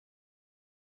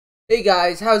Hey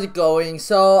guys, how's it going?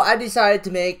 So I decided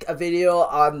to make a video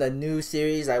on the new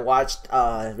series. I watched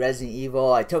Resident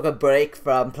Evil. I took a break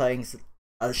from playing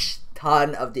a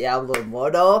ton of Diablo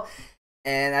Immortal,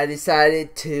 and I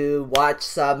decided to watch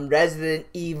some Resident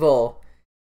Evil.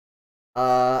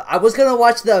 I was gonna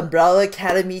watch the Umbrella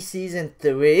Academy Season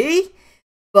 3,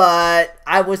 but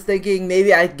I was thinking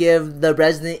maybe I'd give the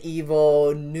Resident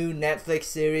Evil new Netflix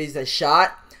series a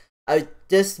shot. I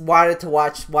just wanted to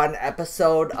watch one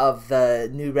episode of the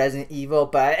new Resident Evil,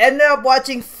 but I ended up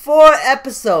watching 4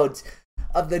 episodes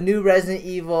of the new Resident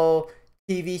Evil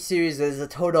TV series. There's a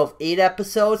total of 8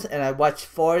 episodes, and I watched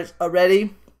 4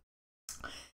 already.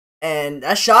 And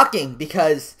that's shocking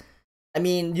because, I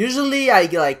mean, usually I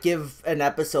give an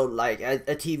episode, like a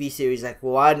TV series, like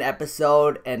 1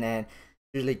 episode, and then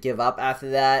usually give up after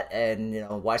that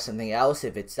and, watch something else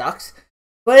if it sucks.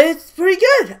 But it's pretty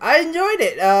good. I enjoyed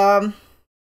it.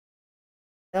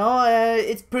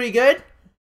 It's pretty good.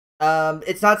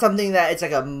 It's not something that it's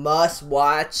like a must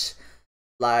watch,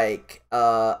 like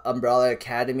Umbrella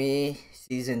Academy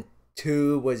Season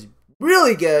 2 was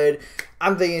really good.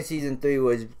 I'm thinking Season 3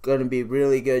 was gonna be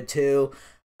really good too.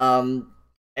 And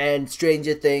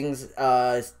Stranger Things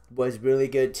was really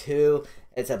good too.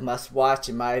 It's a must watch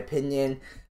in my opinion.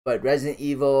 But Resident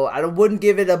Evil, I wouldn't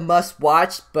give it a must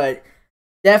watch, but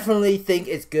definitely think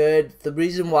it's good. The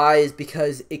reason why is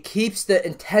because it keeps the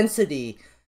intensity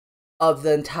of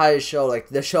the entire show. Like,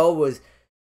 the show was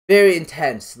very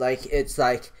intense. Like, it's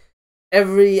like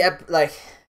every I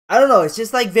don't know, it's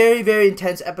just like very, very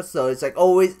intense episode. It's like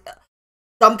always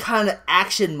some kind of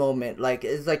action moment. Like,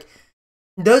 it's like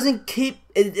doesn't keep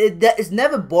it's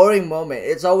never boring moment.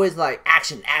 It's always like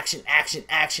action, action, action,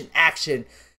 action, action.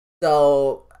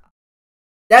 So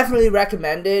definitely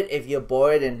recommend it if you're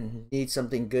bored and need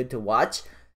something good to watch.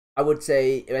 I would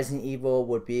say Resident Evil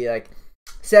would be like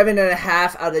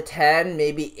 7.5 out of 10,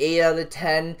 maybe 8 out of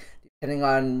 10, depending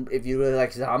on if you really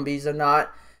like zombies or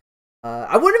not.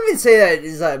 I wouldn't even say that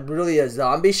it's really a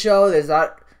zombie show.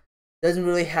 Doesn't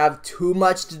really have too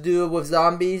much to do with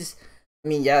zombies. I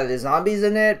mean, yeah, there's zombies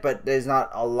in it, but there's not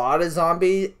a lot of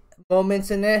zombie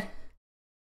moments in it.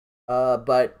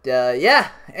 Yeah,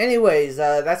 anyways,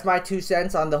 that's my 2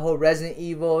 cents on the whole Resident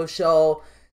Evil show.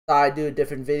 Thought I'd do a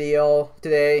different video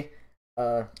today.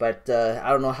 I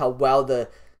don't know how well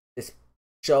this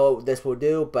will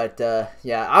do, but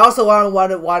yeah. I also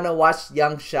want to watch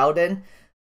Young Sheldon.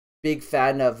 Big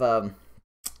fan of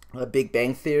Big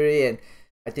Bang Theory, and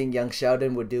I think Young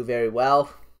Sheldon would do very well.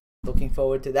 Looking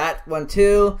forward to that one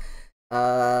too.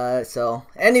 So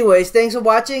anyways, thanks for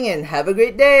watching and have a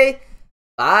great day.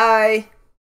 Bye.